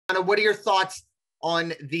What are your thoughts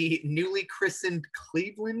on the newly christened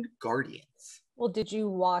Cleveland Guardians? Well, did you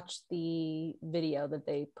watch the video that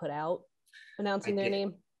they put out announcing their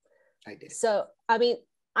name? I did. So, I mean,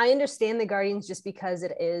 I understand the Guardians just because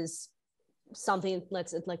it is something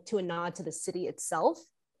that's like to a nod to the city itself.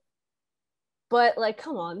 But like,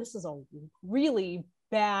 come on, this is a really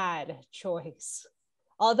bad choice.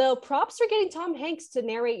 Although props for getting Tom Hanks to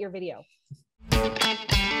narrate your video.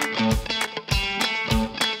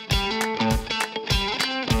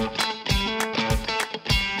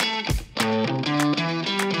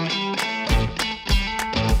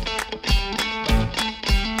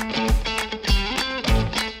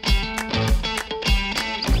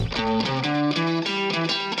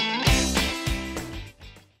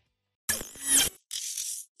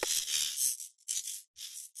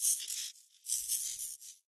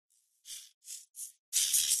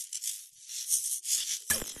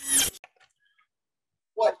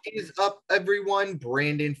 What is up, everyone?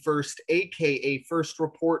 Brandon Ferst, aka First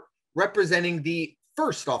Report, representing the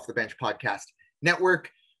First Off the Bench podcast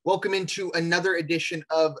network. Welcome into another edition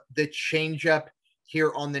of the Changeup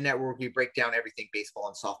here on the network. We break down everything baseball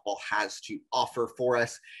and softball has to offer for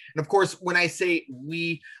us. And of course, when I say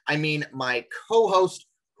we, I mean my co-host,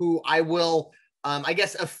 who I will, I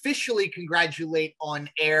guess, officially congratulate on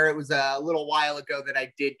air. It was a little while ago that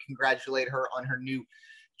I did congratulate her on her new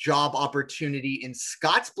job opportunity in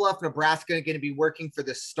Scottsbluff, Nebraska, going to be working for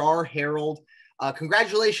the Star Herald.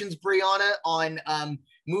 Congratulations, Bryanna, on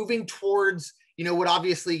moving towards, what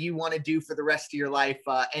obviously you want to do for the rest of your life.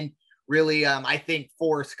 And really, I think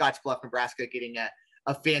for Scottsbluff, Nebraska, getting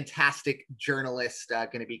a fantastic journalist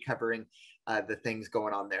going to be covering the things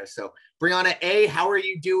going on there. So Bryanna, A, how are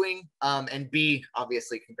you doing? And B,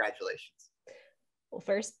 obviously, congratulations. Well,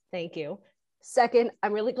 first, thank you. Second,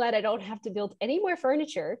 I'm really glad I don't have to build any more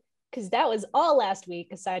furniture because that was all last week,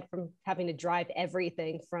 aside from having to drive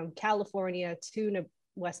everything from California to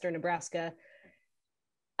Western Nebraska.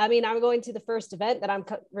 I mean, I'm going to the first event that I'm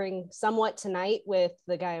covering somewhat tonight with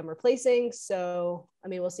the guy I'm replacing. So, I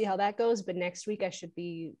mean, we'll see how that goes. But next week, I should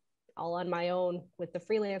be all on my own with the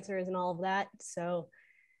freelancers and all of that. So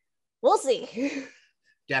we'll see.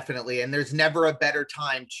 Definitely. And there's never a better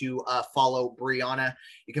time to follow Bryanna.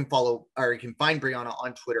 You can find Bryanna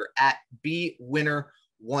on Twitter at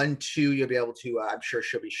BWinner12. You'll be able to, I'm sure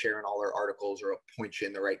she'll be sharing all her articles or point you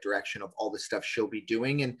in the right direction of all the stuff she'll be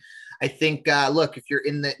doing. And I think, look, if you're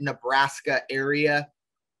in the Nebraska area,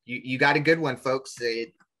 you got a good one, folks.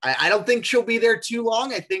 I don't think she'll be there too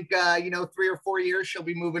long. I think, 3 or 4 years, she'll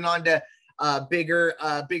be moving on to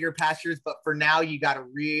bigger pastures. But for now, you got a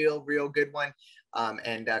real good one.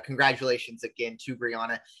 And congratulations again to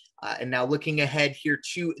Bryanna. And now looking ahead here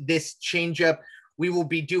to this changeup, we will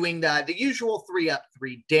be doing the usual 3 up,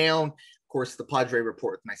 3 down. Of course, the Padre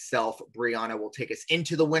Report with myself. Bryanna will take us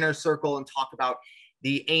into the winner's circle and talk about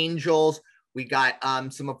the Angels. We got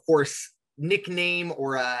some, of course, nickname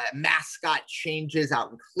or mascot changes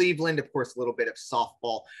out in Cleveland. Of course, a little bit of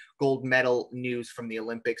softball gold medal news from the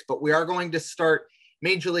Olympics. But we are going to start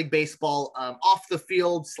Major League Baseball off the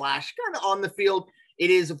field / kind of on the field. It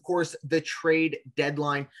is, of course, the trade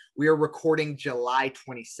deadline. We are recording July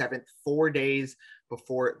 27th, 4 days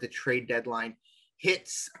before the trade deadline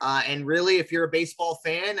hits. And really, if you're a baseball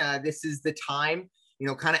fan, this is the time,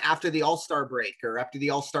 kind of after the All-Star break or after the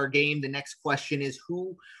All-Star game. The next question is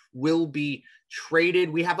who will be traded?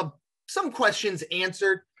 We have some questions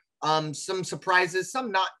answered, some surprises,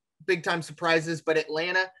 some not big-time surprises, but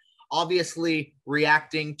Atlanta obviously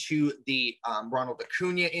reacting to the Ronald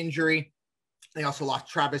Acuna injury. They also lost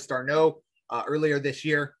Travis d'Arnaud earlier this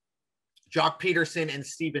year. Jock Peterson and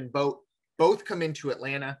Stephen Vogt both come into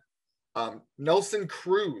Atlanta. Nelson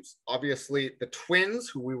Cruz, obviously the Twins,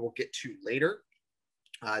 who we will get to later.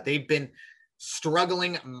 They've been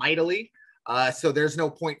struggling mightily, so there's no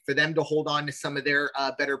point for them to hold on to some of their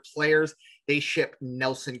better players. They ship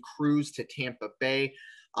Nelson Cruz to Tampa Bay.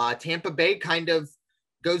 Tampa Bay kind of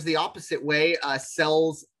goes the opposite way,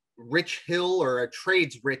 sells Rich Hill or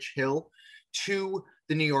trades Rich Hill to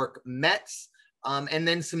the New York Mets. And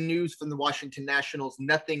then some news from the Washington Nationals,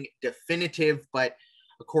 nothing definitive, but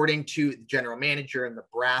according to the general manager and the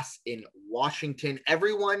brass in Washington,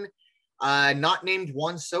 everyone not named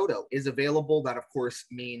Juan Soto is available. That, of course,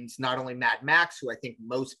 means not only Mad Max, who I think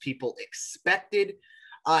most people expected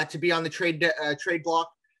to be on the trade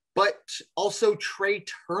block, but also Trey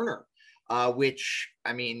Turner. Which,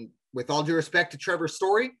 I mean, with all due respect to Trevor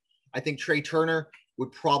Story, I think Trey Turner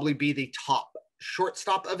would probably be the top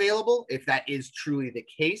shortstop available if that is truly the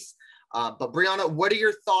case. But Bryanna, what are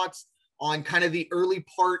your thoughts on kind of the early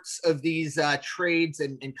parts of these trades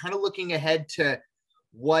and kind of looking ahead to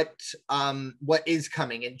what is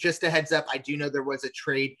coming. And just a heads up, I do know there was a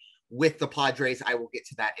trade with the Padres. I will get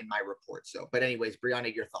to that in my report. So, but anyways,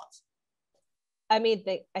 Bryanna, your thoughts? I mean,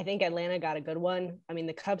 I think Atlanta got a good one. I mean,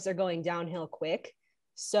 the Cubs are going downhill quick.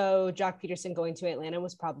 So Jock Peterson going to Atlanta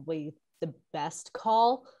was probably the best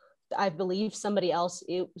call. I believe somebody else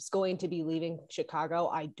is going to be leaving Chicago.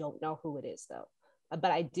 I don't know who it is, though.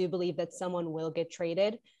 But I do believe that someone will get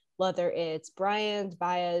traded, whether it's Bryant,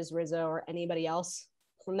 Baez, Rizzo, or anybody else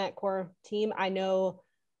from that core team. I know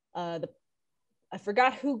I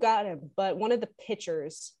forgot who got him, but one of the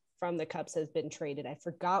pitchers from the Cubs has been traded. I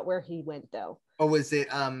forgot where he went, though. Oh, is it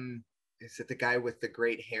the guy with the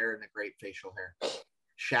great hair and the great facial hair?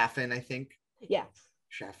 Chaffin, I think. Yeah.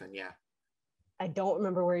 Chaffin, yeah. I don't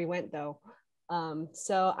remember where he went, though.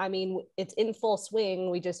 So, I mean, it's in full swing.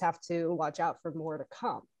 We just have to watch out for more to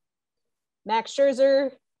come. Max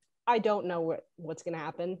Scherzer, I don't know what's going to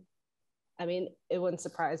happen. I mean, it wouldn't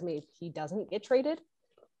surprise me if he doesn't get traded.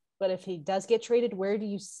 But if he does get traded, where do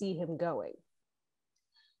you see him going?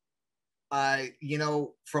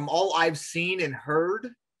 From all I've seen and heard,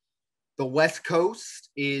 the West Coast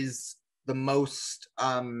is the most,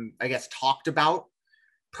 I guess, talked about.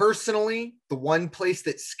 Personally, the one place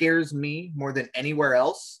that scares me more than anywhere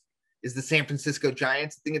else is the San Francisco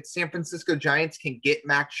Giants. I think if San Francisco Giants can get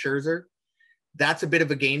Max Scherzer, that's a bit of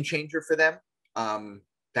a game changer for them.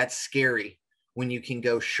 That's scary when you can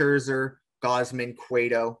go Scherzer, Gausman,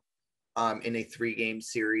 Cueto in a 3-game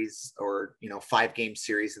series or, 5-game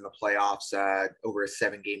series in the playoffs over a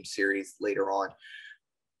 7-game series later on.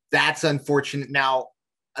 That's unfortunate. Now,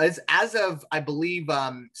 as of, I believe,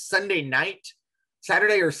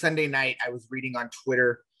 Saturday or Sunday night, I was reading on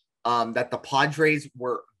Twitter that the Padres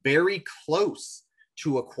were very close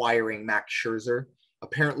to acquiring Max Scherzer.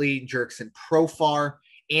 Apparently, Jurickson Profar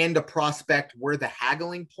and a prospect were the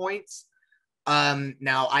haggling points.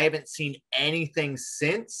 Now, I haven't seen anything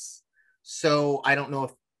since, so I don't know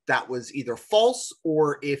if that was either false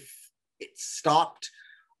or if it stopped.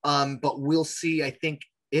 But we'll see. I think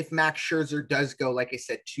if Max Scherzer does go, like I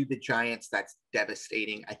said, to the Giants, that's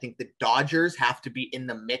devastating. I think the Dodgers have to be in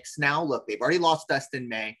the mix now. Look, they've already lost Dustin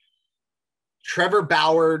May. Trevor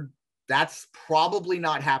Bauer, that's probably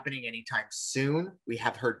not happening anytime soon. We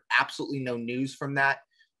have heard absolutely no news from that,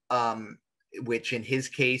 which in his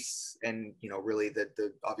case, and, really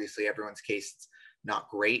the obviously everyone's case, it's not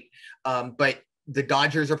great. But the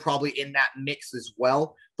Dodgers are probably in that mix as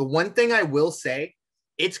well. The one thing I will say,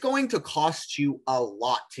 it's going to cost you a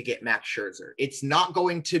lot to get Max Scherzer. It's not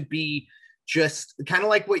going to be just kind of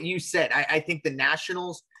like what you said. I think the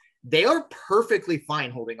Nationals, they are perfectly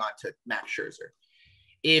fine holding on to Max Scherzer.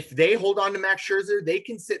 If they hold on to Max Scherzer, they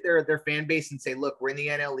can sit there at their fan base and say, look, we're in the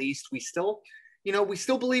NL East. We still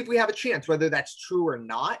believe we have a chance, whether that's true or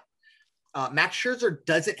not. Max Scherzer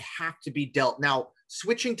doesn't have to be dealt. Now,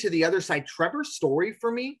 switching to the other side, Trevor Story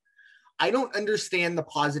for me, I don't understand the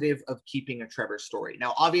positive of keeping a Trevor Story.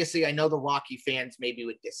 Now, obviously, I know the Rocky fans maybe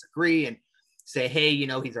would disagree and say, hey,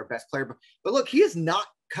 he's our best player. But look, he is not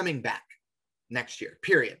coming back next year,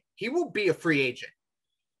 period. He will be a free agent.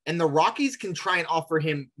 And the Rockies can try and offer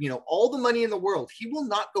him, all the money in the world. He will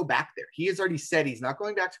not go back there. He has already said he's not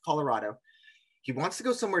going back to Colorado. He wants to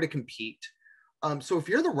go somewhere to compete. So if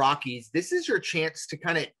you're the Rockies, this is your chance to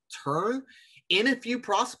kind of turn in a few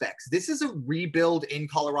prospects. This is a rebuild in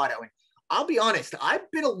Colorado. And I'll be honest, I've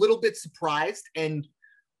been a little bit surprised, and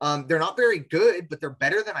they're not very good, but they're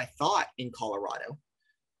better than I thought in Colorado.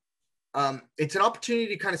 It's an opportunity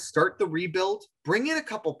to kind of start the rebuild, bring in a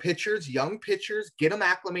couple pitchers, young pitchers, get them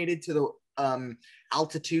acclimated to the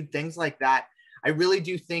altitude, things like that. I really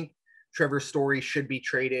do think Trevor Story should be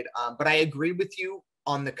traded, but I agree with you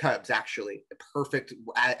on the Cubs, actually. Perfect,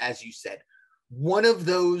 as you said. One of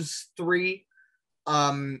those three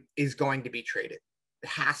is going to be traded. It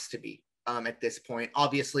has to be. At this point,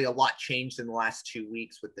 obviously a lot changed in the last 2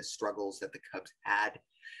 weeks with the struggles that the Cubs had.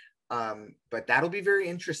 But that'll be very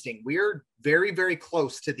interesting. We're very, very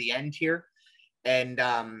close to the end here. And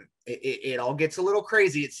it all gets a little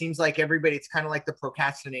crazy. It seems like everybody, it's kind of like the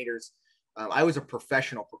procrastinators. I was a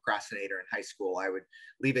professional procrastinator in high school. I would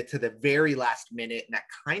leave it to the very last minute. And that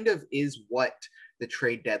kind of is what the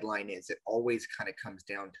trade deadline is. It always kind of comes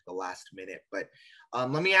down to the last minute. But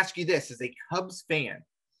let me ask you this, as a Cubs fan,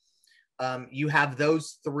 you have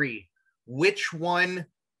those three. Which one,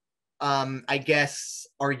 I guess,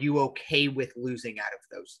 are you okay with losing out of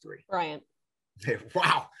those three? Bryant.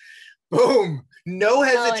 Wow. Boom. No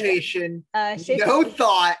hesitation. No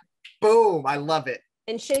thought. Boom. I love it.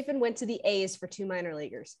 And Chafin went to the A's for 2 minor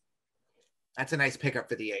leaguers. That's a nice pickup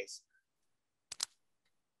for the A's.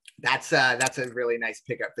 That's a really nice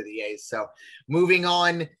pickup for the A's. So moving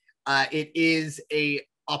on, it is a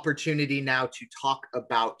opportunity now to talk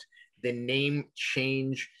about the name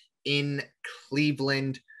change in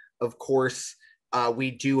Cleveland. Of course,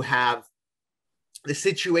 we do have the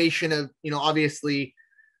situation of, obviously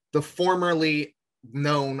the formerly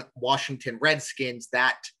known Washington Redskins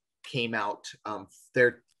that came out.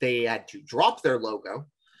 They had to drop their logo.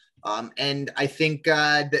 And I think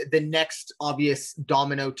the next obvious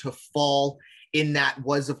domino to fall in that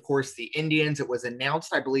was, of course, the Indians. It was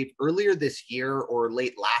announced, I believe, earlier this year or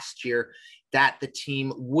late last year that the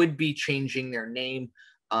team would be changing their name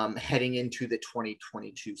heading into the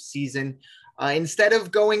 2022 season. Instead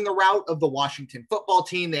of going the route of the Washington football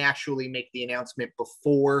team, they actually make the announcement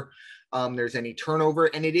before there's any turnover.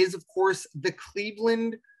 And it is, of course, the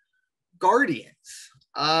Cleveland Guardians.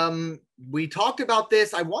 We talked about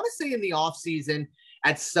this, I want to say in the offseason.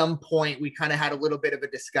 At some point, we kind of had a little bit of a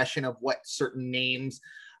discussion of what certain names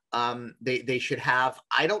they should have.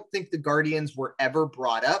 I don't think the Guardians were ever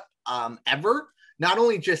brought up, ever, not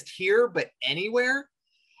only just here, but anywhere.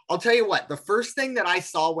 I'll tell you what, the first thing that I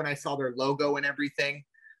saw when I saw their logo and everything,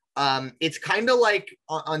 it's kind of like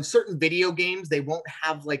on certain video games, they won't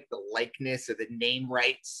have like the likeness or the name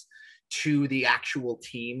rights to the actual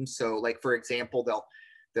team. So like, for example, they'll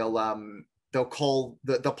call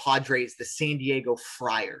the Padres the San Diego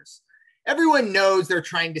Friars. Everyone knows they're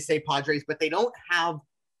trying to say Padres, but they don't have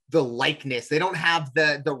the likeness. They don't have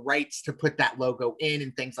the rights to put that logo in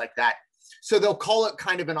and things like that. So they'll call it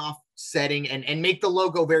kind of an offsetting and make the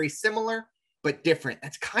logo very similar, but different.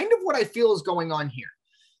 That's kind of what I feel is going on here.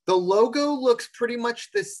 The logo looks pretty much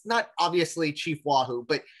this, not obviously Chief Wahoo,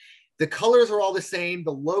 but the colors are all the same.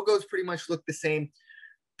 The logos pretty much look the same.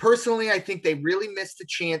 Personally, I think they really missed a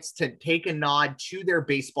chance to take a nod to their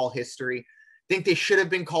baseball history. I think they should have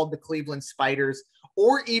been called the Cleveland Spiders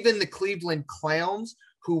or even the Cleveland Clowns,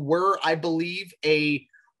 who were, I believe, a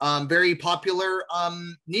very popular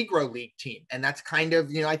Negro League team. And that's kind of,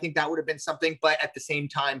 I think that would have been something. But at the same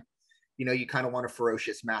time, you kind of want a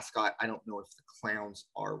ferocious mascot. I don't know if the Clowns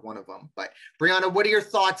are one of them. But Bryanna, what are your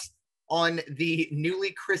thoughts on the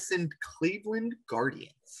newly christened Cleveland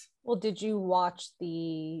Guardians? Well, did you watch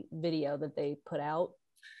the video that they put out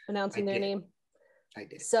announcing their name? I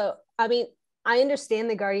did. So, I mean, I understand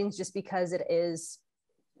the Guardians just because it is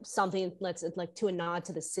something that's like to a nod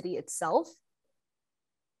to the city itself.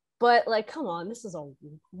 But like, come on, this is a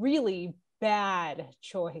really bad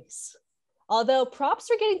choice. Although props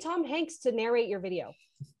for getting Tom Hanks to narrate your video.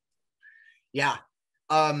 Yeah.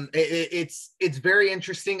 It's very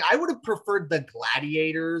interesting. I would have preferred the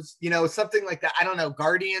Gladiators, something like that. I don't know.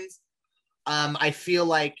 Guardians. I feel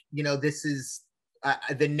like, this is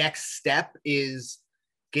the next step is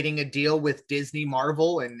getting a deal with Disney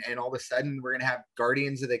Marvel. And all of a sudden we're going to have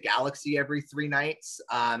Guardians of the Galaxy every 3 nights.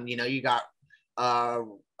 You got, what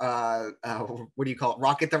do you call it?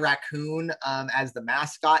 Rocket the Raccoon as the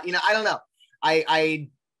mascot. I don't know. I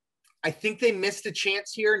think they missed a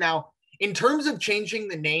chance here. Now, in terms of changing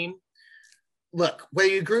the name, look, whether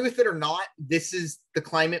you agree with it or not, this is the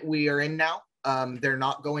climate we are in now. They're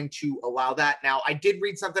not going to allow that. Now, I did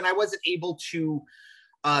read something. I wasn't able to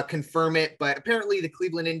confirm it, but apparently the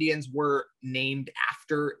Cleveland Indians were named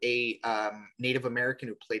after a Native American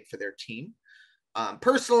who played for their team.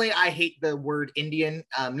 Personally, I hate the word Indian.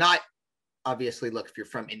 Not obviously, look, if you're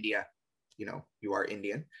from India, you are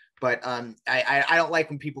Indian. But I don't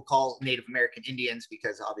like when people call Native American Indians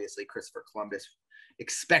because obviously Christopher Columbus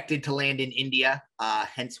expected to land in India,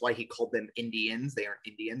 hence why he called them Indians. They aren't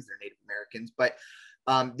Indians, they're Native Americans. But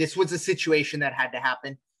this was a situation that had to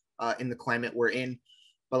happen in the climate we're in.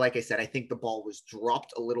 But like I said, I think the ball was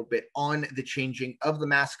dropped a little bit on the changing of the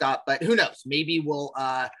mascot. But who knows? Maybe we'll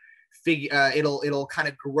it'll kind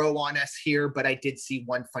of grow on us here. But I did see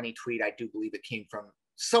one funny tweet. I do believe it came from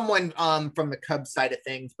someone from the Cubs side of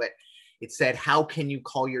things, but it said, how can you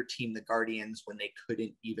call your team the Guardians when they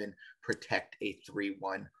couldn't even protect a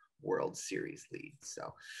 3-1 World Series lead?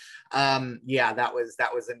 So yeah, that was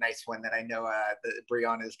a nice one that I know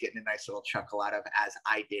Bryanna is getting a nice little chuckle out of, as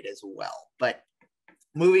I did as well. But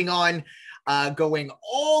moving on, going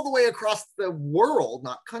all the way across the world,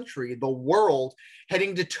 not country, the world,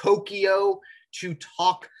 heading to Tokyo to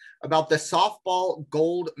talk about the softball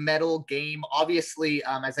gold medal game. Obviously,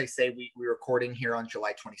 as I say, we're recording here on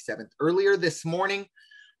July 27th. Earlier this morning,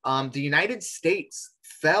 the United States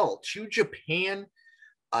fell to Japan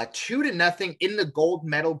 2-0 in the gold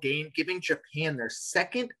medal game, giving Japan their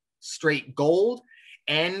second straight gold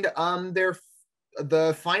and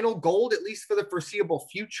the final gold, at least for the foreseeable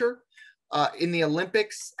future, in the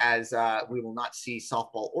Olympics, as we will not see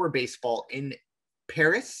softball or baseball in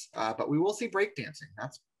Paris, but we will see breakdancing.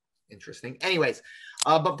 That's interesting. Anyways,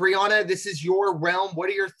 but Bryanna, this is your realm. What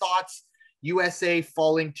are your thoughts? USA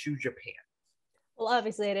falling to Japan. Well,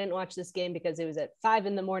 obviously, I didn't watch this game because it was at 5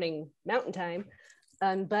 a.m. Mountain Time.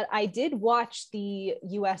 But I did watch the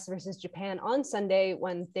US versus Japan on Sunday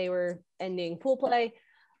when they were ending pool play.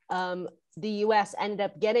 The US ended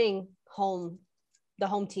up getting the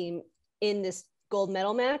home team in this gold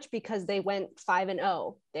medal match because they went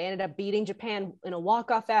 5-0. They ended up beating Japan in a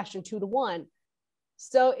walk-off fashion 2-1.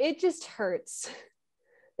 So it just hurts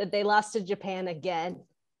that they lost to Japan again.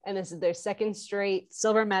 And this is their second straight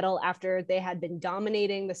silver medal after they had been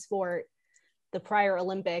dominating the sport the prior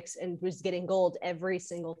Olympics and was getting gold every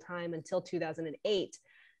single time until 2008.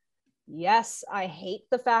 Yes, I hate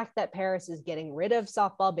the fact that Paris is getting rid of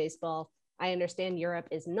softball, baseball. I understand Europe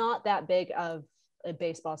is not that big of a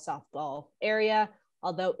baseball, softball area,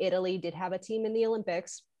 although Italy did have a team in the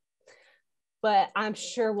Olympics. But I'm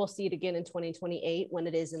sure we'll see it again in 2028 when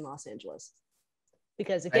it is in Los Angeles.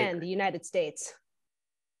 Because again, the United States,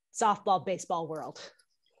 softball, baseball world.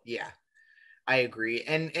 Yeah, I agree.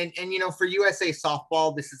 And you know, for USA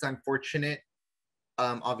softball, this is unfortunate.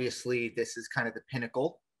 Obviously, this is kind of the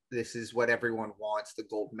pinnacle. This is what everyone wants. The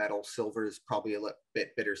gold medal. Silver is probably a little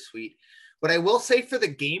bit bittersweet. But I will say for the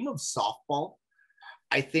game of softball,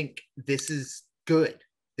 I think this is good.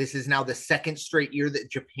 This is now the second straight year that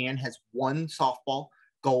Japan has won softball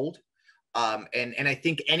gold. And I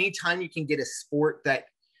think anytime you can get a sport that,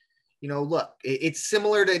 you know, look, it's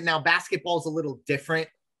similar to now basketball is a little different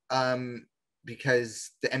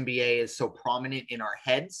because the NBA is so prominent in our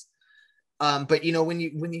heads. But you know, when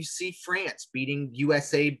you see France beating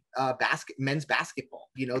USA men's basketball,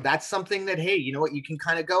 you know, that's something that, hey, you know what, you can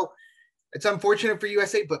kind of go, it's unfortunate for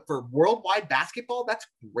USA, but for worldwide basketball, that's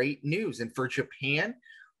great news. And for Japan,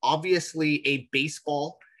 obviously a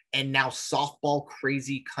baseball and now softball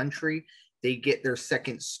crazy country, they get their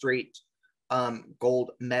second straight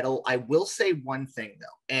gold medal. I will say one thing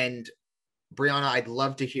though, and Bryanna, I'd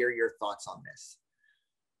love to hear your thoughts on this.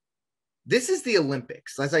 This is the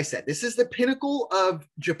Olympics. As I said, this is the pinnacle of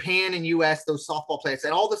Japan and US, those softball players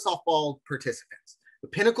and all the softball participants, the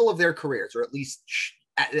pinnacle of their careers, or at least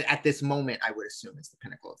at this moment, I would assume it's the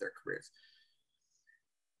pinnacle of their careers.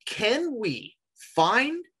 Can we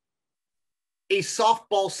find a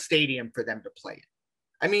softball stadium for them to play in?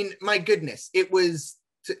 I mean, my goodness, it was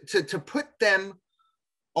to put them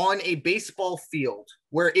on a baseball field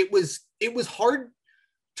where it was hard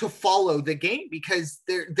to follow the game because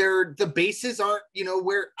the bases aren't, you know,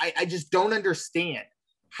 where I just don't understand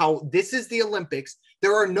how this is the Olympics.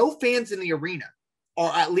 There are no fans in the arena,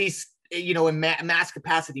 or at least, you know, in mass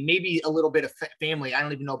capacity, maybe a little bit of family. I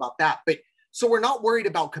don't even know about that. But so we're not worried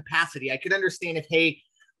about capacity. I could understand if, hey,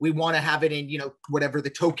 we want to have it in, you know, whatever the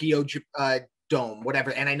Tokyo Dome,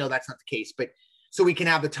 whatever. And I know that's not the case, but so we can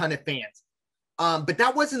have a ton of fans. But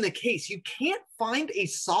that wasn't the case. You can't find a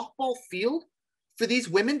softball field for these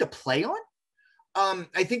women to play on.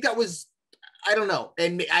 I think that was, I don't know.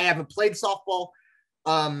 And I haven't played softball,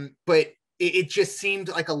 but it just seemed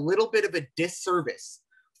like a little bit of a disservice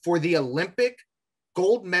for the Olympic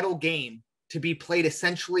gold medal game to be played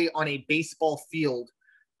essentially on a baseball field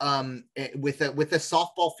with a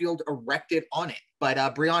softball field erected on it. But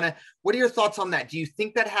Bryanna, what are your thoughts on that? Do you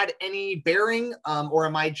think that had any bearing, or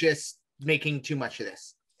am I just making too much of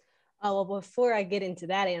this? Well, before I get into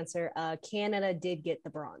that answer, Canada did get the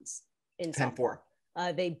bronze in 10-4.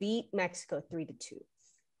 They beat Mexico 3-2.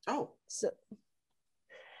 Oh, so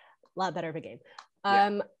a lot better of a game.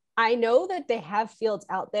 Yeah. I know that they have fields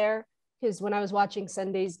out there because when I was watching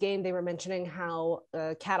Sunday's game, they were mentioning how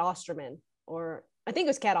Kat Osterman, or I think it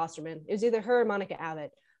was Kat Osterman, it was either her or Monica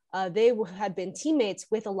Abbott, they had been teammates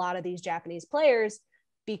with a lot of these Japanese players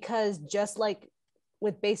because just like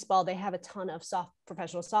with baseball, they have a ton of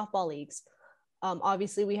professional softball leagues.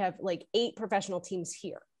 Obviously, we have like 8 professional teams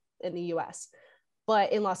here in the US.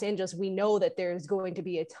 But in Los Angeles, we know that there's going to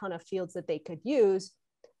be a ton of fields that they could use,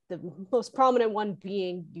 the most prominent one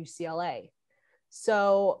being UCLA.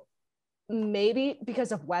 So maybe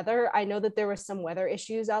because of weather, I know that there were some weather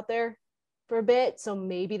issues out there for a bit. So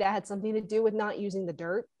maybe that had something to do with not using the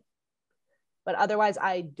dirt. But otherwise,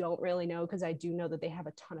 I don't really know because I do know that they have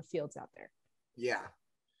a ton of fields out there. Yeah.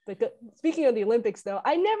 But speaking of the Olympics, though,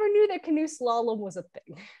 I never knew that canoe slalom was a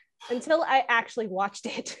thing until I actually watched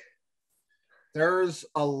it. There's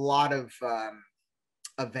a lot of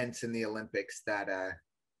events in the Olympics that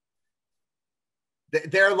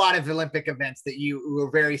there are a lot of Olympic events that you were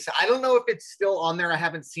very, I don't know if it's still on there. I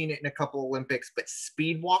haven't seen it in a couple Olympics, but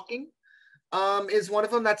speed walking is one of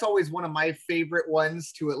them. That's always one of my favorite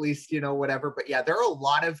ones to at least, you know, whatever. But yeah, there are a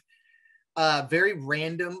lot of Very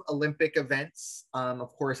random Olympic events.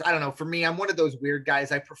 Of course, I don't know. For me, I'm one of those weird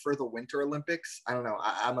guys. I prefer the Winter Olympics. I don't know.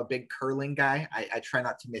 I'm a big curling guy. I try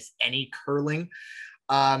not to miss any curling.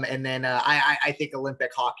 And then I think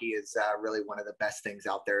Olympic hockey is really one of the best things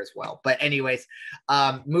out there as well. But anyways,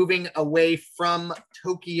 moving away from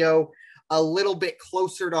Tokyo, a little bit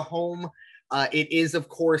closer to home, it is, of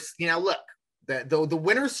course, look, the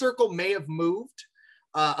winner's circle may have moved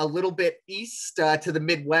a little bit east to the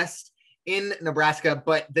Midwest in Nebraska,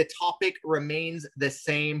 but the topic remains the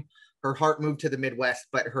same. Her heart moved to the Midwest,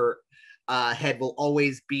 but her head will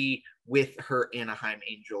always be with her Anaheim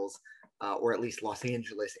Angels. Or at least Los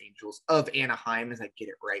Angeles Angels of Anaheim, as I get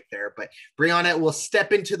it right there. But Bryanna will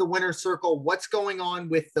step into the winner's circle. What's going on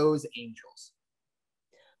with those Angels?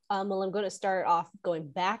 Well, I'm going to start off going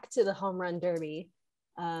back to the home run derby.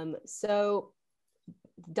 So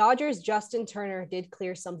Dodgers Justin Turner did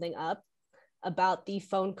clear something up about the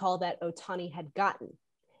phone call that Ohtani had gotten.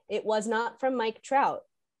 It was not from Mike Trout.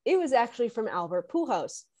 It was actually from Albert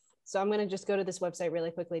Pujols. So I'm going to just go to this website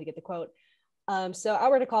really quickly to get the quote. So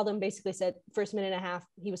Alberto called him, basically said first minute and a half,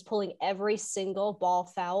 he was pulling every single ball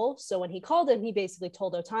foul. So when he called him, he basically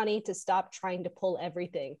told Ohtani to stop trying to pull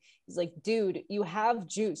everything. He's like, dude, you have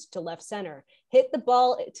juice to left center. Hit the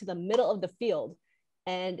ball to the middle of the field.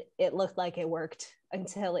 And it looked like it worked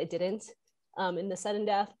until it didn't in the sudden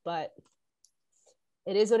death. But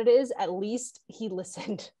it is what it is. At least he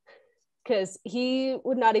listened, because he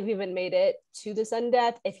would not have even made it to the sudden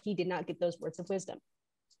death if he did not get those words of wisdom.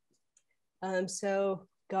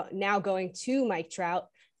 Now going to Mike Trout,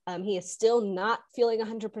 he is still not feeling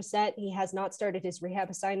 100%. He has not started his rehab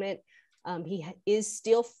assignment. He is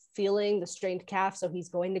still feeling the strained calf, so he's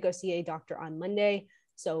going to go see a doctor on Monday.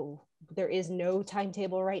 So there is no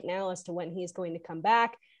timetable right now as to when he's going to come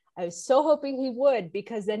back. I was so hoping he would,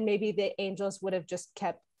 because then maybe the Angels would have just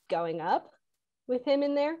kept going up with him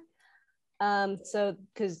in there.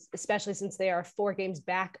 Because especially since they are 4 games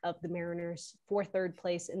back of the Mariners for third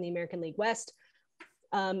place in the American League West.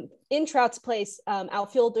 In Trout's place,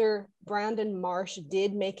 outfielder Brandon Marsh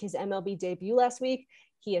did make his MLB debut last week.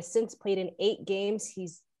 He has since played in 8 games.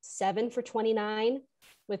 He's 7 for 29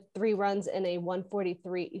 with 3 runs and a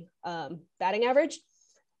 143 batting average.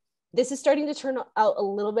 This is starting to turn out a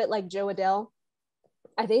little bit like Joe Adell.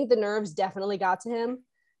 I think the nerves definitely got to him.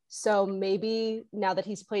 So maybe now that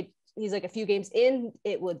he's like a few games in,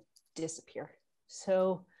 it would disappear.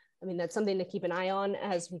 So, I mean, that's something to keep an eye on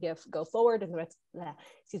as we go forward and with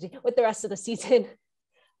the rest of the season.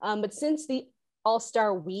 But since the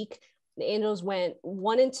All-Star week, the Angels went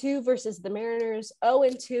 1-2 versus the Mariners,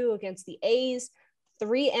 0-2 against the A's,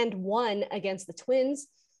 3-1 against the Twins.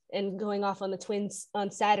 And going off on the Twins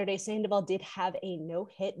on Saturday, Sandoval did have a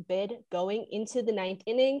no-hit bid going into the 9th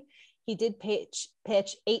inning. He did pitch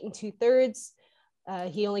 8 2/3.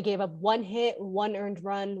 He only gave up 1 hit, 1 earned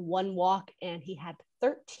run, 1 walk, and he had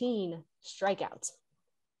 13 strikeouts.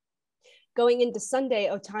 Going into Sunday,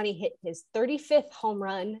 Ohtani hit his 35th home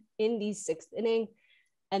run in the 6th inning.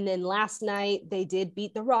 And then last night, they did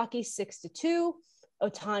beat the Rockies 6-2.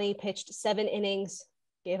 Ohtani pitched 7 innings,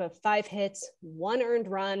 gave up 5 hits, 1 earned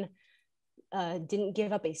run, didn't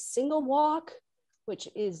give up a single walk, which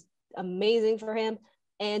is amazing for him,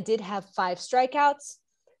 and did have 5 strikeouts.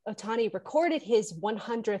 Ohtani recorded his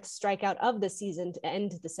 100th strikeout of the season to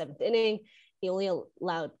end the 7th inning. He only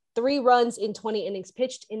allowed 3 runs in 20 innings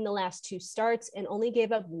pitched in the last 2 starts and only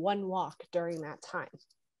gave up 1 walk during that time.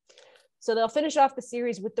 So they'll finish off the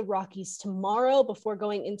series with the Rockies tomorrow before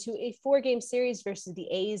going into a 4-game series versus the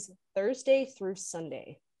A's Thursday through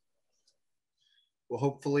Sunday. Well,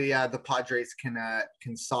 hopefully the Padres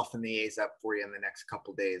can soften the A's up for you in the next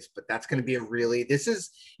couple days. But that's going to be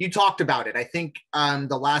you talked about it. I think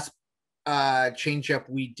the last Changeup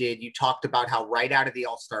we did, you talked about how right out of the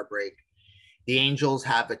All-Star break, the Angels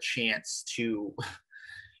have a chance to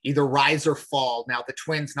either rise or fall. Now, the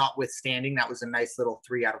Twins notwithstanding, that was a nice little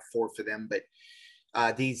 3 out of 4 for them. But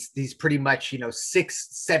these pretty much,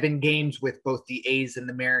 6-7 games with both the A's and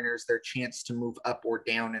the Mariners, their chance to move up or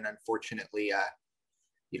down. And unfortunately,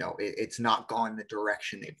 it's not gone the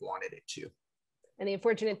direction they've wanted it to. And the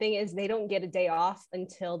unfortunate thing is they don't get a day off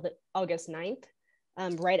until the August 9th,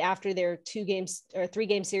 right after their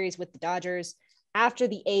 3-game series with the Dodgers. After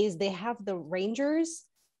the A's, they have the Rangers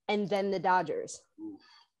and then the Dodgers. Oof.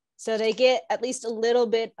 So they get at least a little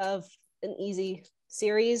bit of an easy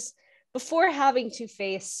series before having to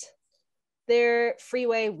face their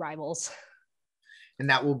freeway rivals. And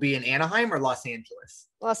that will be in Anaheim or Los Angeles?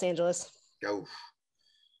 Los Angeles. Oh,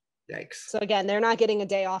 yikes. So again, they're not getting a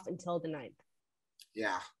day off until the 9th.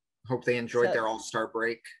 Yeah. Hope they enjoyed So, their All-Star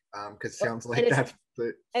break, because sounds like and that's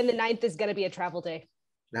the. And the 9th is going to be a travel day.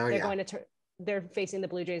 Oh, They're yeah. going to they're facing the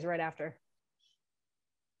Blue Jays right after.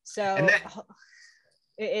 So And then,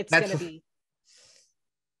 it's going to be.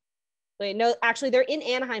 Wait, no, actually, they're in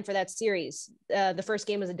Anaheim for that series. The first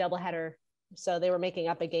game was a doubleheader, so they were making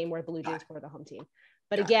up a game where Blue Jays were the home team.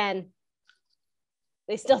 But again,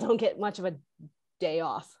 they still don't get much of a day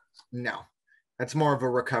off. No, that's more of a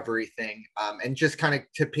recovery thing. And just kind of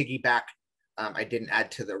to piggyback, I didn't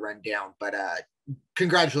add to the rundown, but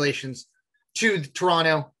congratulations to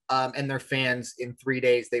Toronto and their fans. In 3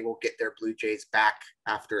 days, they will get their Blue Jays back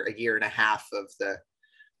after a year and a half of the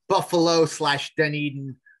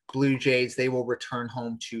Buffalo/Dunedin Blue Jays. They will return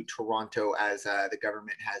home to Toronto as the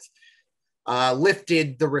government has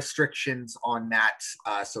lifted the restrictions on that.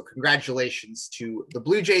 So congratulations to the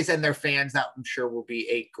Blue Jays and their fans. That I'm sure will be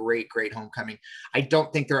a great, great homecoming. I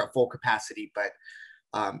don't think they're at full capacity, but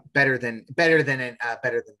better than nothing.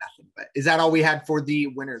 But is that all we had for the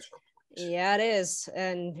winners report? Yeah, it is.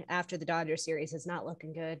 And after the Dodgers series, it's not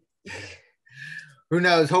looking good. Who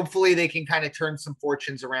knows? Hopefully they can kind of turn some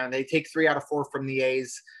fortunes around. They take 3 out of 4 from the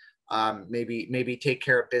A's. Maybe take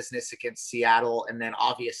care of business against Seattle, and then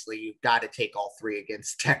obviously you've got to take all 3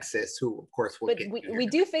 against Texas, who of course will get. We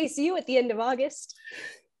do face you at the end of August.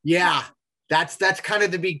 Yeah, that's kind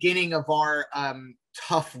of the beginning of our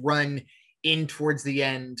tough run in towards the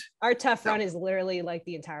end. Our tough run is literally like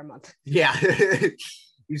the entire month. Yeah.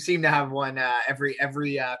 You seem to have one every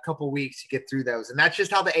couple weeks. You get through those, and that's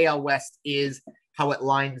just how the AL West is, how it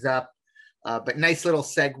lines up. But nice little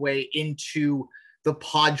segue into the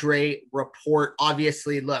Padre report.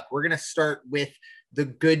 Obviously, look, we're going to start with the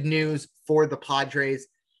good news for the Padres,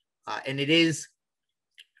 and it is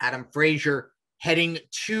Adam Frazier heading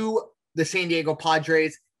to the San Diego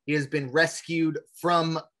Padres. He has been rescued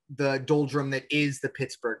from the doldrum that is the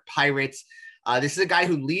Pittsburgh Pirates. This is a guy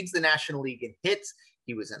who leads the National League in hits.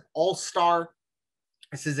 He was an all-star.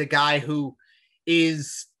 This is a guy who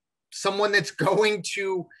is someone that's going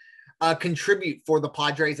to contribute for the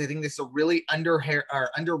Padres. I think this is a really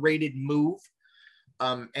underrated move.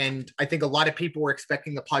 And I think a lot of people were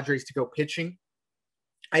expecting the Padres to go pitching.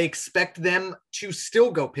 I expect them to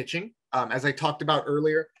still go pitching. As I talked about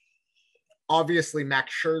earlier, obviously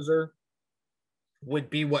Max Scherzer would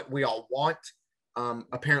be what we all want.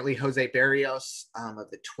 Apparently Jose Barrios of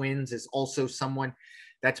the Twins is also someone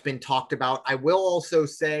that's been talked about. I will also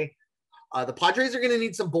say the Padres are going to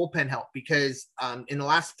need some bullpen help because in the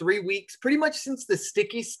last 3 weeks, pretty much since the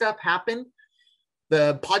sticky stuff happened,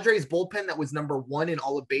 the Padres bullpen that was number 1 in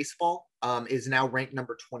all of baseball is now ranked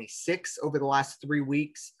number 26 over the last 3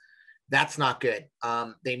 weeks. That's not good.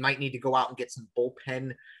 They might need to go out and get some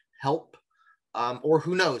bullpen help. Or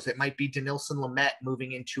who knows, it might be Dinelson Lamet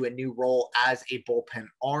moving into a new role as a bullpen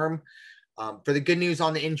arm. For the good news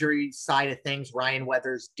on the injury side of things, Ryan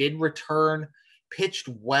Weathers did return, pitched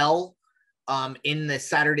well in the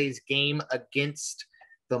Saturday's game against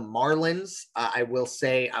the Marlins. I will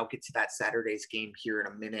say, I'll get to that Saturday's game here in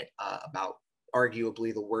a minute about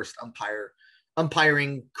arguably the worst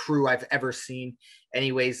umpiring crew I've ever seen.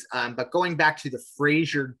 Anyways, but going back to the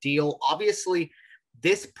Frazier deal, obviously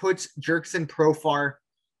this puts Jurickson Profar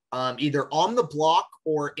either on the block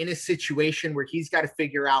or in a situation where he's got to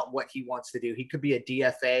figure out what he wants to do. He could be a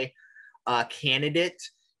DFA candidate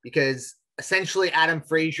because essentially Adam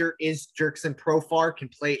Frazier is Jurickson Profar, can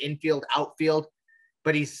play infield, outfield,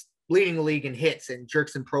 but he's leading the league in hits, and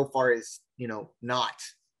Jurickson Profar is, not,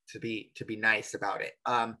 to be nice about it.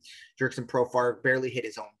 Jurickson Profar barely hit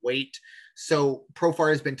his own weight. So Profar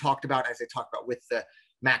has been talked about, as I talked about, with the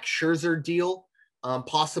Max Scherzer deal.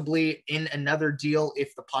 Possibly in another deal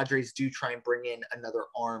if the Padres do try and bring in another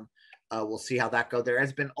arm. We'll see how that goes. There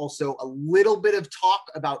has been also a little bit of talk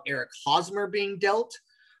about Eric Hosmer being dealt.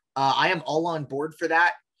 I am all on board for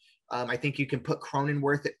that. I think you can put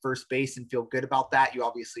Cronenworth at first base and feel good about that. You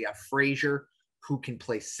obviously have Frazier, who can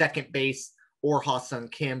play second base, or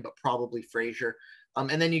Ha-Seong Kim, but probably Frazier.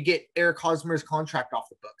 And then you get Eric Hosmer's contract off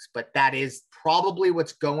the books. But that is probably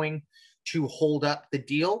what's going to hold up the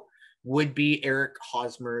deal, would be Eric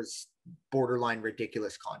Hosmer's borderline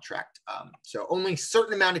ridiculous contract. So only a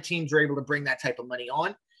certain amount of teams are able to bring that type of money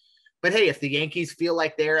on. But hey, if the Yankees feel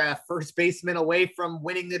like they're a first baseman away from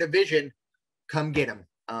winning the division, come get them.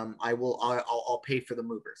 I'll pay for the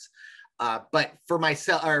movers. But for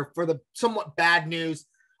myself, or for the somewhat bad news,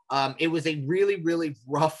 it was a really, really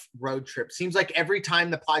rough road trip. Seems like every time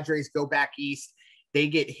the Padres go back east, they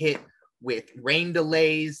get hit with rain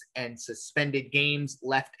delays and suspended games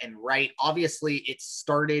left and right. Obviously, it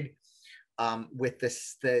started with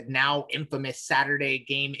the now infamous Saturday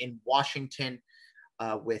game in Washington.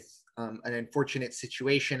 with an unfortunate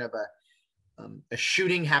situation of a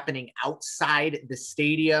shooting happening outside the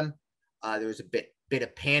stadium. There was a bit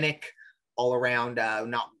of panic all around.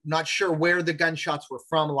 Not sure where the gunshots were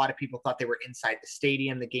from. A lot of people thought they were inside the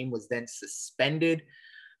stadium. The game was then suspended,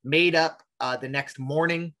 made up the next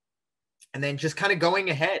morning, and then just kind of going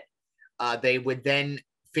ahead. They would then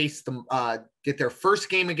face them, get their first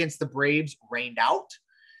game against the Braves rained out.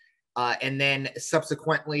 And then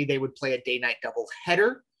subsequently they would play a day-night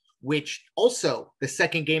doubleheader, which also the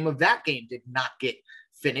second game of that game did not get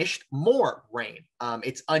finished. More rain.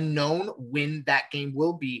 It's unknown when that game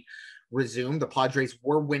will be resumed. The Padres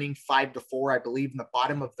were winning 5-4, I believe, in the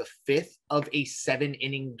bottom of the fifth of a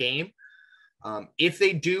 7-inning game. If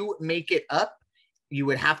they do make it up, you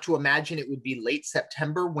would have to imagine it would be late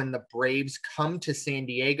September when the Braves come to San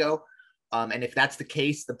Diego. And if that's the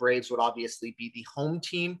case, the Braves would obviously be the home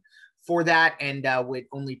team for that and would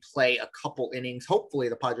only play a couple innings. Hopefully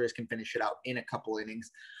the Padres can finish it out in a couple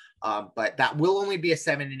innings. But that will only be a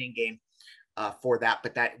 7-inning game for that,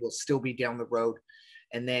 but that will still be down the road.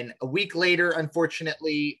 And then a week later,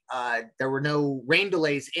 unfortunately, there were no rain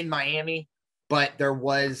delays in Miami, but there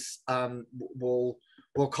was, we'll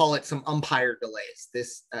call it some umpire delays.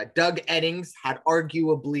 This Doug Eddings had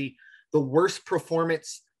arguably the worst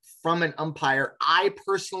performance from an umpire I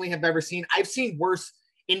personally have ever seen. I've seen worse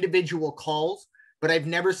individual calls, but I've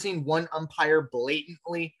never seen one umpire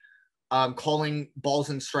blatantly calling balls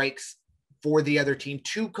and strikes for the other team.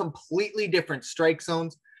 Two completely different strike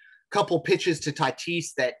zones, couple pitches to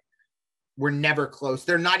Tatis that were never close.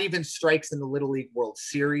 They're not even strikes in the Little League World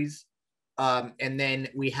Series. And then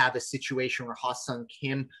we have a situation where Ha-Seong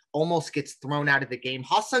Kim almost gets thrown out of the game.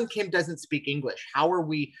 Ha-Seong Kim doesn't speak English. How are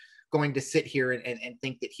we going to sit here and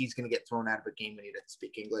think that he's going to get thrown out of a game when he doesn't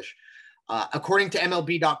speak English? According to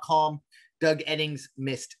MLB.com, Doug Eddings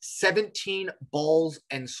missed 17 balls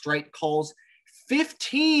and strike calls.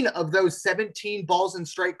 15 of those 17 balls and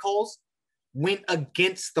strike calls went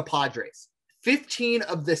against the Padres. 15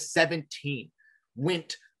 of the 17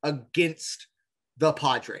 went against the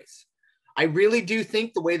Padres. I really do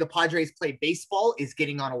think the way the Padres play baseball is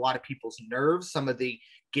getting on a lot of people's nerves. Some of the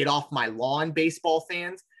get off my lawn baseball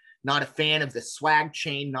fans. Not a fan of the swag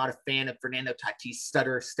chain, not a fan of Fernando Tatis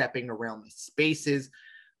stutter stepping around the spaces.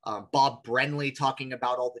 Bob Brenly talking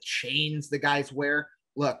about all the chains the guys wear.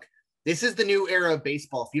 Look, this is the new era of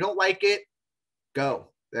baseball. If you don't like it,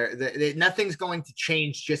 go. Nothing's going to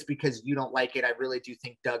change just because you don't like it. I really do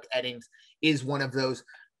think Doug Eddings is one of those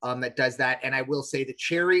that does that. And I will say the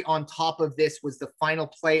cherry on top of this was the final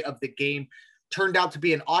play of the game. Turned out to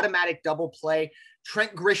be an automatic double play.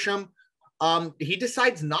 Trent Grisham, he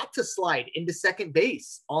decides not to slide into second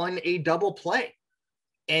base on a double play.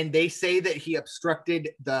 And they say that he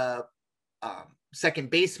obstructed the second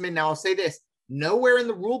baseman. Now I'll say this, nowhere in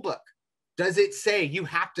the rule book does it say you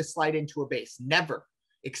have to slide into a base. Never,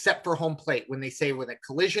 except for home plate when they say when a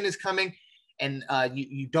collision is coming and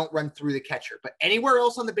you don't run through the catcher. But anywhere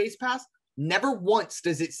else on the base pass, never once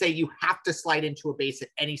does it say you have to slide into a base at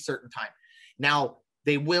any certain time. Now,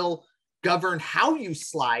 they will govern how you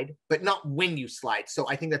slide, but not when you slide. So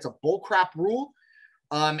I think that's a bullcrap rule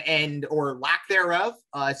or lack thereof.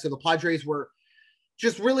 So the Padres were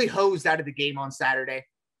just really hosed out of the game on Saturday.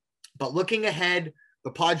 But looking ahead,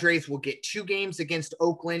 the Padres will get 2 games against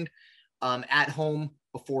Oakland at home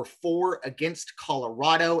before 4 against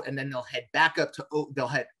Colorado, and then they'll head up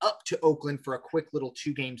to Oakland for a quick little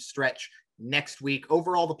 2-game stretch next week.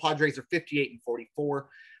 Overall, the Padres are 58-44,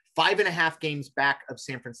 5.5 games back of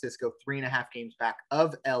San Francisco, 3.5 games back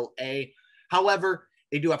of LA. However,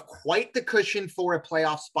 they do have quite the cushion for a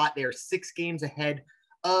playoff spot. They are 6 games ahead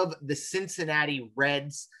of the Cincinnati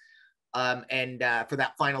Reds and for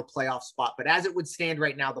that final playoff spot. But as it would stand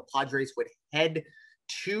right now, the Padres would head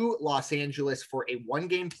to Los Angeles for a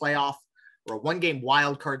 1-game playoff or a 1-game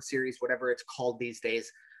wild card series, whatever it's called these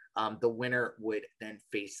days. The winner would then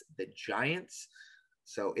face the Giants.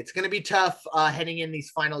 So it's going to be tough heading in these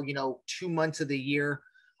final, 2 months of the year.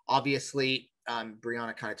 Obviously,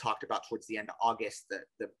 Bryanna kind of talked about towards the end of August,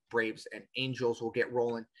 the Braves and Angels will get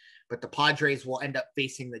rolling, but the Padres will end up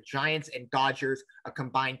facing the Giants and Dodgers a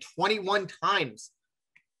combined 21 times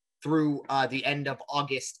through the end of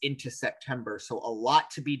August into September. So a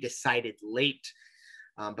lot to be decided late.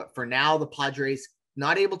 But for now, the Padres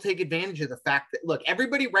not able to take advantage of the fact that, look,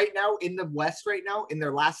 everybody right now in the West right now, in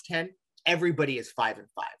their last 10, everybody is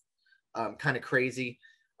 5-5. Kind of crazy.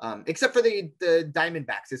 Except for the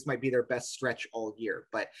Diamondbacks. This might be their best stretch all year.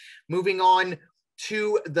 But moving on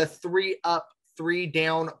to the 3-up,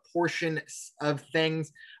 3-down portion of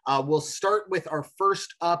things. We'll start with our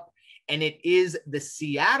first up, and it is the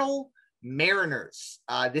Seattle Mariners.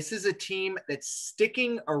 This is a team that's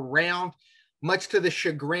sticking around, much to the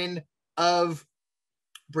chagrin of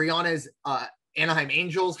Bryanna's Anaheim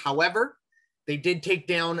Angels. However, they did take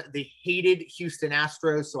down the hated Houston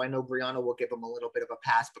Astros, so I know Bryanna will give them a little bit of a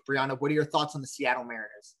pass. But Bryanna, what are your thoughts on the Seattle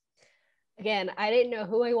Mariners? Again, I didn't know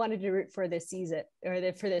who I wanted to root for this season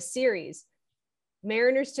or for this series.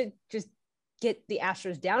 Mariners to just get the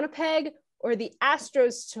Astros down a peg, or the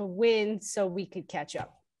Astros to win so we could catch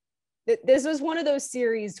up. This was one of those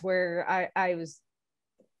series where I was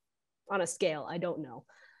on a scale. I don't know.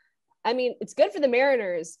 I mean, it's good for the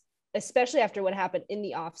Mariners, especially after what happened in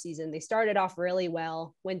the offseason. They started off really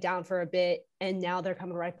well, went down for a bit, and now they're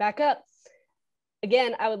coming right back up.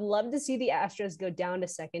 Again, I would love to see the Astros go down to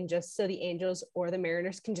second just so the Angels or the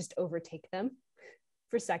Mariners can just overtake them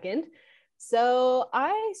for second. So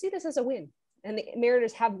I see this as a win. And the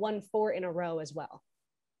Mariners have won 4 in a row as well.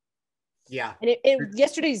 Yeah. And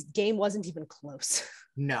yesterday's game wasn't even close.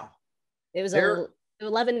 No. It was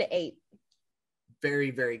 11-8.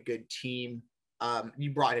 Very, very good team.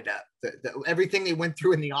 You brought it up. Everything they went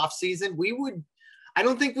through in the offseason, I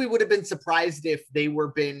don't think we would have been surprised if they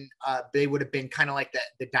would have been kind of like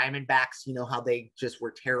the Diamondbacks, you know, how they just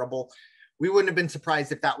were terrible. We wouldn't have been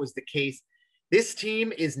surprised if that was the case. This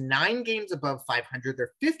team is 9 games above 500.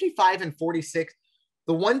 They're 55-46.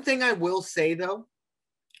 The one thing I will say, though,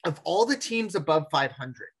 of all the teams above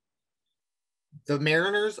 500, the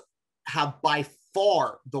Mariners have by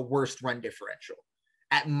far the worst run differential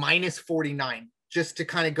at -49. Just to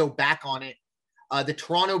kind of go back on it, the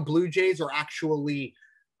Toronto Blue Jays are actually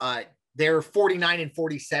they're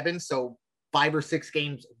 49-47, so 5 or 6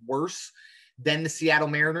 games worse than the Seattle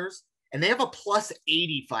Mariners. And they have a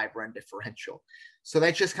 +85 run differential. So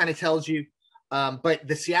that just kind of tells you. But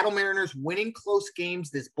the Seattle Mariners winning close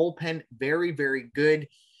games. This bullpen, very, very good.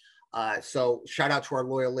 So shout out to our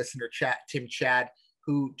loyal listener, Tim Chad,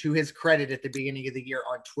 who, to his credit, at the beginning of the year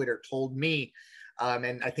on Twitter, told me,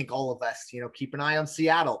 and I think all of us, you know, keep an eye on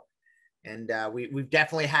Seattle. And we've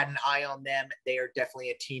definitely had an eye on them. They are definitely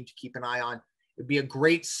a team to keep an eye on. It'd be a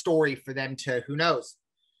great story for them to, who knows,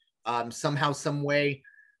 somehow, some way.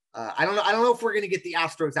 I don't know if we're going to get the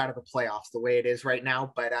Astros out of the playoffs the way it is right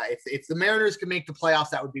now, but if the Mariners can make the playoffs,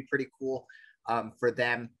 that would be pretty cool for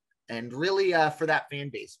them and really for that fan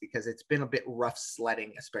base, because it's been a bit rough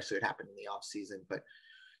sledding, especially what happened in the offseason. But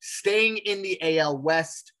staying in the AL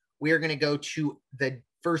West, we are going to go to the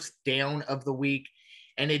first down of the week,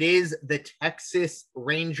 and it is the Texas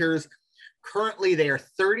Rangers. Currently, they are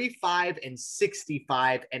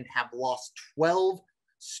 35-65 and have lost 12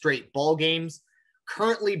 straight ball games.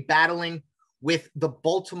 Currently battling with the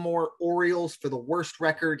Baltimore Orioles for the worst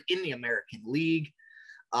record in the American League.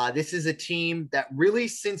 This is a team that really,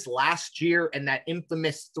 since last year and that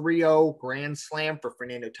infamous 3-0 grand slam for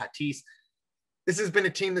Fernando Tatis, this has been a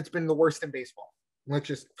team that's been the worst in baseball. Let's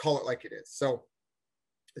just call it like it is. So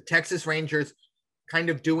the Texas Rangers kind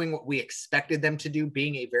of doing what we expected them to do,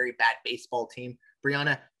 being a very bad baseball team.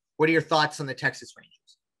 Bryanna, what are your thoughts on the Texas Rangers?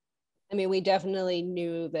 I mean, we definitely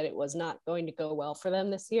knew that it was not going to go well for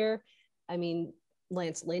them this year. I mean,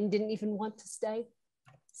 Lance Lynn didn't even want to stay.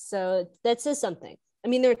 So that says something. I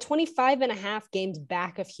mean, they're 25.5 games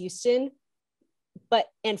back of Houston,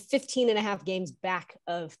 and 15.5 games back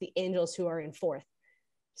of the Angels, who are in 4th.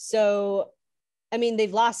 So, I mean,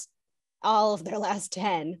 they've lost all of their last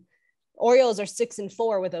 10. Orioles are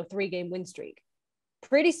 6-4 with a 3-game win streak.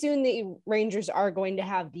 Pretty soon the Rangers are going to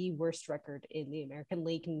have the worst record in the American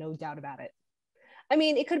League, no doubt about it. I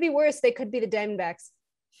mean, it could be worse. They could be the Diamondbacks.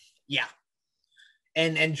 Yeah.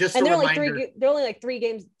 And just and a they're reminder, they're only like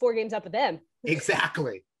 4 games up with them.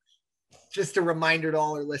 Exactly. Just a reminder to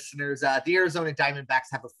all our listeners, the Arizona Diamondbacks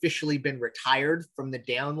have officially been retired from the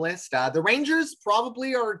down list. The Rangers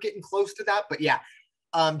probably are getting close to that, but yeah,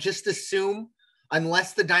 just assume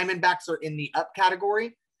unless the Diamondbacks are in the up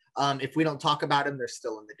category, if we don't talk about them, they're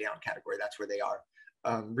still in the down category. That's where they are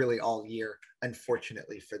really all year,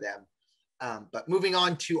 unfortunately for them. But moving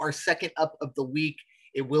on to our second up of the week,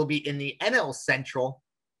 it will be in the NL Central.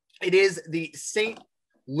 It is the St.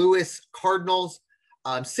 Louis Cardinals,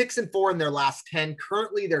 6-4 in their last 10.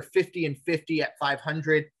 Currently, they're 50-50 at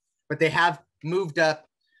 500, but they have moved up,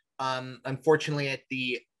 unfortunately, at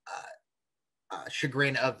the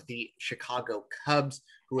chagrin of the Chicago Cubs.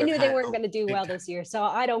 I knew they weren't going to do well this year, so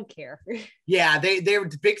I don't care. Yeah, they were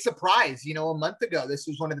a big surprise. You know, a month ago, this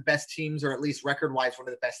was one of the best teams, or at least record-wise, one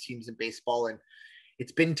of the best teams in baseball, and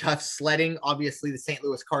it's been tough sledding. Obviously, the St.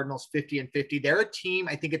 Louis Cardinals, 50-50. They're a team,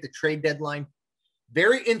 I think, at the trade deadline,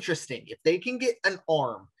 very interesting. If they can get an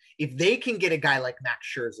arm, if they can get a guy like Max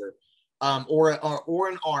Scherzer, or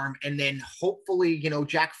an arm. And then hopefully,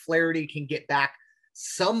 Jack Flaherty can get back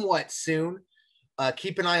somewhat soon.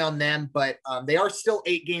 Keep an eye on them, but they are still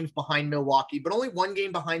 8 games behind Milwaukee, but only 1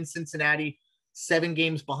 game behind Cincinnati, 7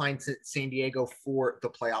 games behind San Diego for the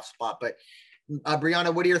playoff spot. But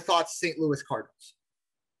Bryanna, what are your thoughts, St. Louis Cardinals?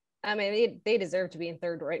 I mean, they deserve to be in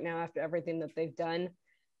third right now after everything that they've done.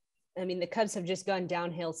 I mean, the Cubs have just gone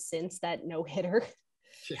downhill since that no-hitter.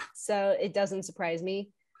 Yeah. So it doesn't surprise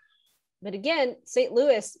me. But again, St.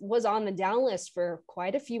 Louis was on the down list for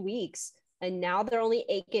quite a few weeks, and now they're only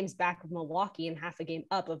 8 games back of Milwaukee and half a game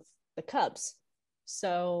up of the Cubs.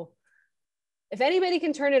 So if anybody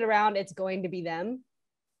can turn it around, it's going to be them.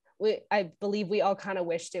 I believe we all kind of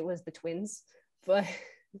wished it was the Twins, but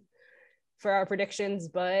for our predictions,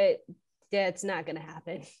 but yeah, it's not going to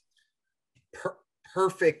happen.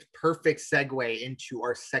 Perfect segue into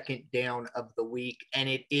our second down of the week, and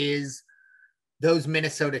it is those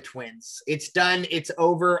Minnesota Twins. It's done. It's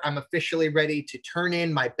over. I'm officially ready to turn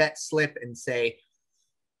in my bet slip and say,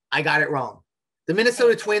 I got it wrong. The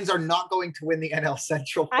Minnesota Twins are not going to win the NL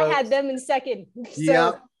Central, folks. I had them in second.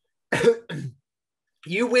 So. Yeah.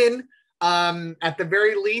 You win. At the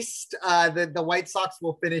very least, the White Sox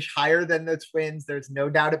will finish higher than the Twins. There's no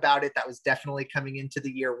doubt about it. That was definitely coming into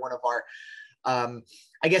the year one of our,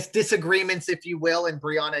 I guess, disagreements, if you will. And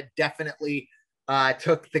Bryanna definitely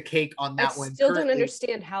took the cake on that one. I still don't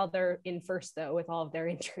understand how they're in first, though, with all of their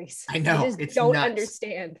injuries. I know. I just don't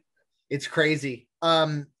understand. It's crazy.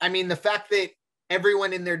 I mean, the fact that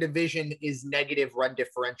everyone in their division is negative run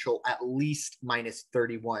differential, at least minus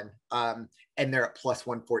 31. And they're at plus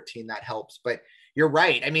 114. That helps. But you're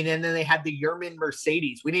right. I mean, and then they had the Yermin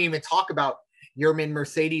Mercedes. We didn't even talk about Yermin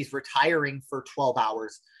Mercedes retiring for 12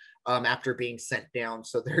 hours after being sent down.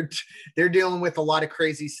 So they're dealing with a lot of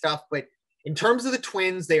crazy stuff. But in terms of the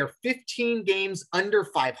Twins, they are 15 games under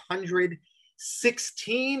 500,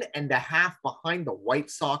 16 and a half behind the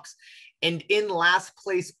White Sox, and in last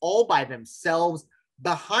place all by themselves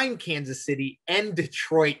behind Kansas City and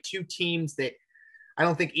Detroit, 2 teams that I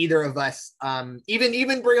don't think either of us, even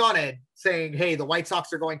Bryanna saying, hey, the White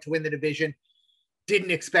Sox are going to win the division,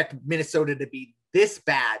 didn't expect Minnesota to be this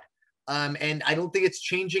bad. And I don't think it's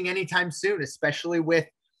changing anytime soon, especially with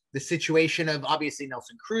the situation of obviously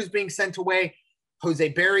Nelson Cruz being sent away. Jose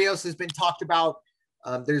Barrios has been talked about.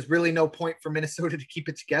 There's really no point for Minnesota to keep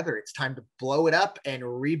it together. It's time to blow it up and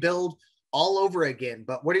rebuild all over again.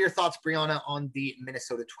 But what are your thoughts, Bryanna, on the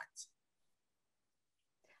Minnesota Twins?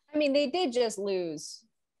 I mean, they did just lose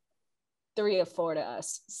 3 of 4 to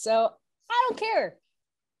us. So I don't care.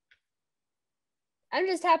 I'm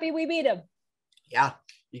just happy we beat them. Yeah,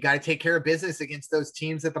 you got to take care of business against those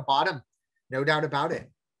teams at the bottom. No doubt about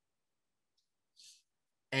it.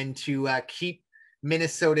 And to keep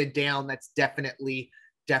Minnesota down, that's definitely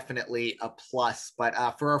a plus.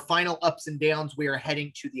 But for our final ups and downs, we are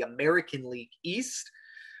heading to the American League East.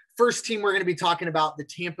 First team we're going to be talking about, the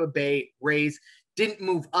Tampa Bay Rays. Didn't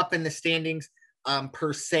move up in the standings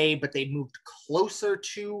per se, but they moved closer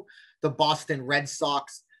to the Boston Red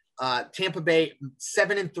Sox. Tampa Bay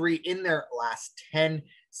 7-3 in their last 10,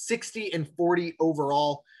 60-40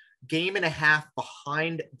 overall, game and a half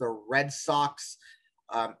behind the Red Sox.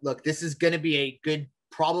 Look, this is going to be a good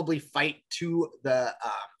probably fight to the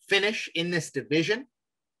finish in this division.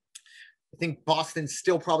 I think Boston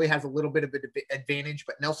still probably has a little bit of an advantage,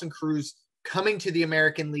 but Nelson Cruz coming to the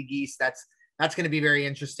American League East, that's going to be very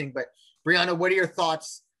interesting. But Bryanna, what are your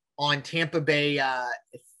thoughts on Tampa Bay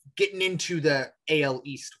getting into the AL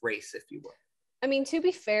East race, if you will? I mean, to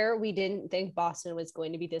be fair, we didn't think Boston was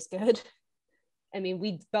going to be this good. I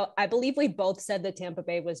mean, I believe we both said that Tampa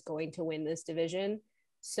Bay was going to win this division.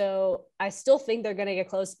 So I still think they're going to get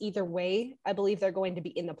close either way. I believe they're going to be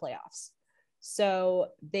in the playoffs. So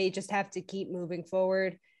they just have to keep moving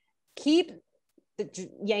forward, keep the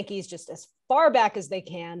Yankees just as far back as they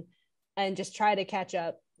can, and just try to catch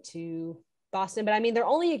up to Boston. But I mean, they're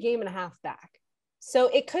only a game and a half back, so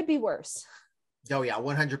it could be worse. Oh yeah,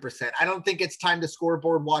 100%. I don't think it's time to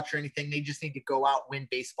scoreboard watch or anything. They just need to go out, win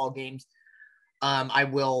baseball games. I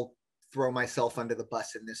will throw myself under the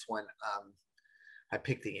bus in this one. I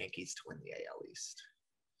picked the Yankees to win the AL East.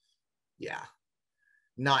 Yeah,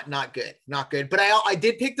 not good. But I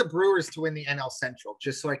did pick the Brewers to win the NL Central,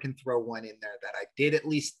 just so I can throw one in there that I did at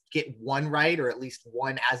least get one right, or at least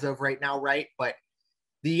one as of right now right. But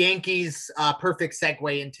the Yankees, perfect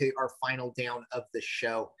segue into our final down of the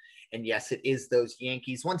show. And yes, it is those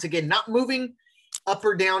Yankees. Once again, not moving up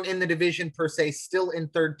or down in the division per se, still in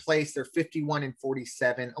third place. They're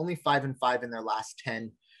 51-47, only 5-5 in their last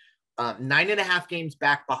 10. 9.5 games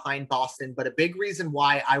back behind Boston. But a big reason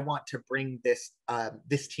why I want to bring this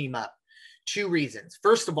team up Two reasons.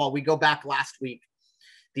 First of all, we go back last week,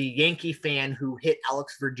 the Yankee fan who hit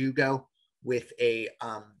Alex Verdugo with a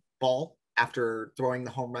ball after throwing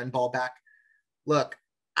the home run ball back. Look,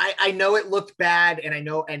 I know it looked bad,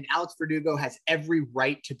 and Alex Verdugo has every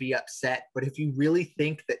right to be upset, but if you really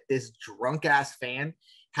think that this drunk ass fan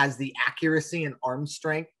has the accuracy and arm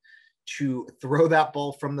strength to throw that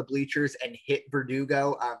ball from the bleachers and hit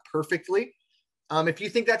Verdugo perfectly, if you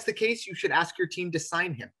think that's the case, you should ask your team to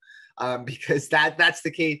sign him, because that's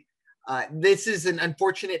the case. This is an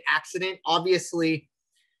unfortunate accident. Obviously,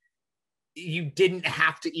 you didn't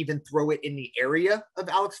have to even throw it in the area of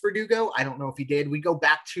Alex Verdugo. I don't know if he did. We go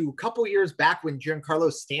back to a couple years back when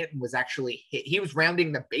Giancarlo Stanton was actually hit. He was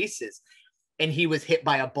rounding the bases, and he was hit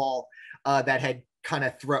by a ball that had kind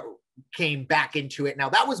of came back into it. Now,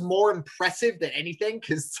 that was more impressive than anything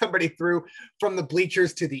because somebody threw from the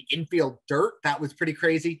bleachers to the infield dirt. That was pretty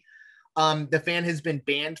crazy. The fan has been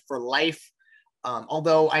banned for life.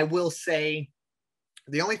 Although I will say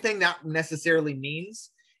the only thing that necessarily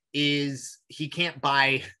means is he can't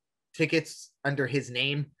buy tickets under his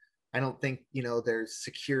name. I don't think, there's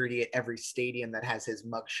security at every stadium that has his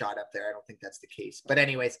mugshot up there. I don't think that's the case. But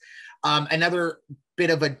anyways, another bit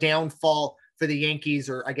of a downfall for the Yankees,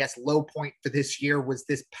 or I guess low point for this year, was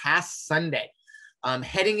this past Sunday.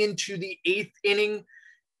 Heading into the 8th inning,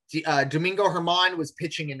 Domingo Germán was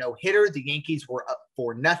pitching a no-hitter. The Yankees were up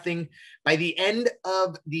 4-0. By the end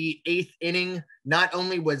of the 8th inning, not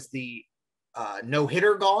only was the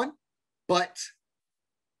no-hitter gone, but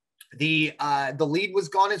the lead was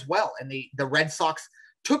gone as well. And the Red Sox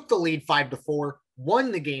took the lead 5-4,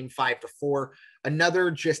 won the game 5-4.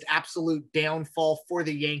 Another just absolute downfall for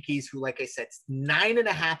the Yankees, who, like I said,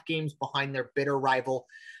 9.5 games behind their bitter rival,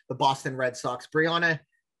 the Boston Red Sox. Bryanna,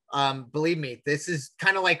 believe me, this is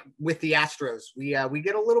kind of like with the Astros. We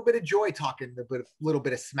get a little bit of joy talking a little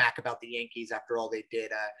bit of smack about the Yankees after all they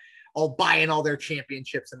did, all buying all their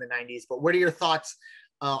championships in the 90s. But what are your thoughts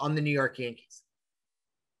on the New York Yankees?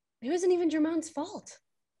 It wasn't even Germán's fault.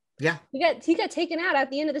 Yeah. He got taken out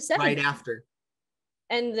at the end of the 7th. Right after.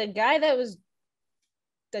 And the guy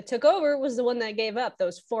that took over was the one that gave up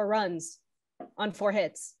those 4 runs on 4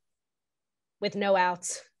 hits with no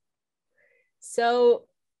outs. So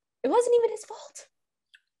it wasn't even his fault.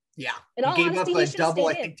 Yeah. He gave up a double,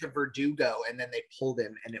 I think, to Verdugo, and then they pulled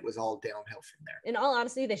him, and it was all downhill from there. In all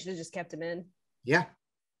honesty, they should have just kept him in. Yeah.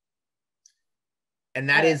 And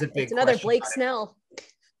that is a big It's another Blake Snell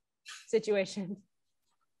situation.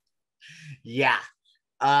 Yeah.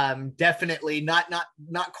 Definitely not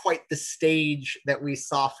quite the stage that we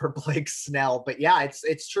saw for Blake Snell, but yeah,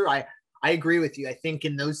 it's true. I agree with you. I think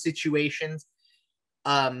in those situations,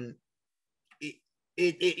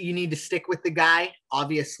 you need to stick with the guy.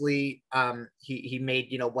 Obviously, he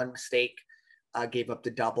made, one mistake, gave up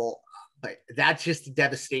the double, but that's just a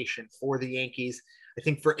devastation for the Yankees. I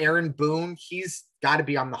think for Aaron Boone, he's got to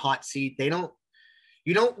be on the hot seat.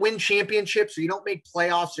 You don't win championships, or you don't make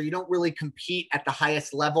playoffs, or you don't really compete at the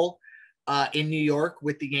highest level in New York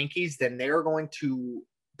with the Yankees, then they're going to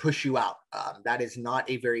push you out. That is not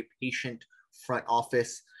a very patient front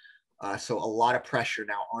office. So a lot of pressure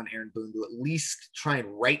now on Aaron Boone to at least try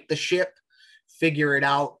and right the ship, figure it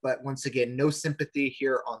out. But once again, no sympathy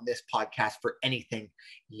here on this podcast for anything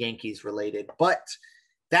Yankees related. But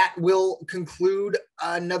that will conclude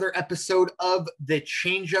another episode of the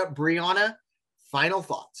Changeup. Bryanna, final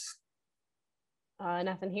thoughts?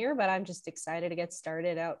 Nothing here, but I'm just excited to get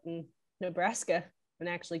started out in Nebraska and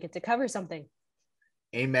actually get to cover something.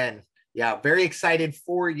 Amen. Yeah, very excited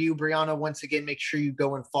for you, Bryanna. Once again, make sure you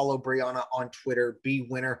go and follow Bryanna on Twitter,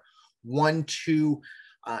 BWinner12,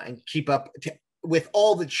 and keep up with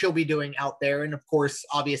all that she'll be doing out there. And of course,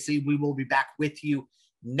 obviously, we will be back with you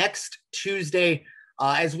next Tuesday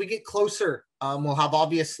as we get closer. We'll have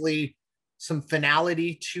obviously some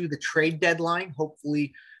finality to the trade deadline.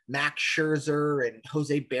 Hopefully, Max Scherzer and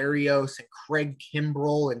Jose Barrios and Craig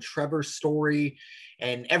Kimbrell and Trevor Story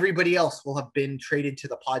and everybody else will have been traded to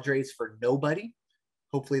the Padres for nobody.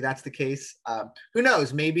 Hopefully that's the case. Who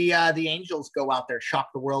knows? Maybe the Angels go out there, shock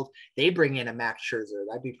the world. They bring in a Max Scherzer.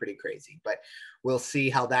 That'd be pretty crazy, but we'll see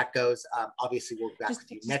how that goes. Obviously, we'll be back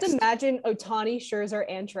with you next. Just imagine Ohtani, Scherzer,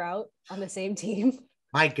 and Trout on the same team.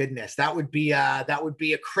 My goodness, that would be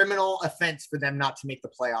a criminal offense for them not to make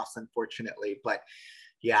the playoffs, unfortunately. But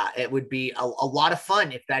yeah, it would be a lot of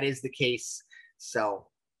fun if that is the case. So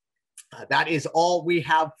that is all we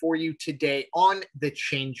have for you today on the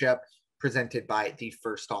Changeup, presented by the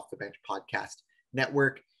First Off the Bench Podcast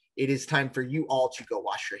Network. It is time for you all to go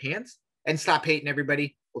wash your hands and stop hating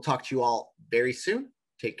everybody. We'll talk to you all very soon.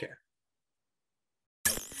 Take care.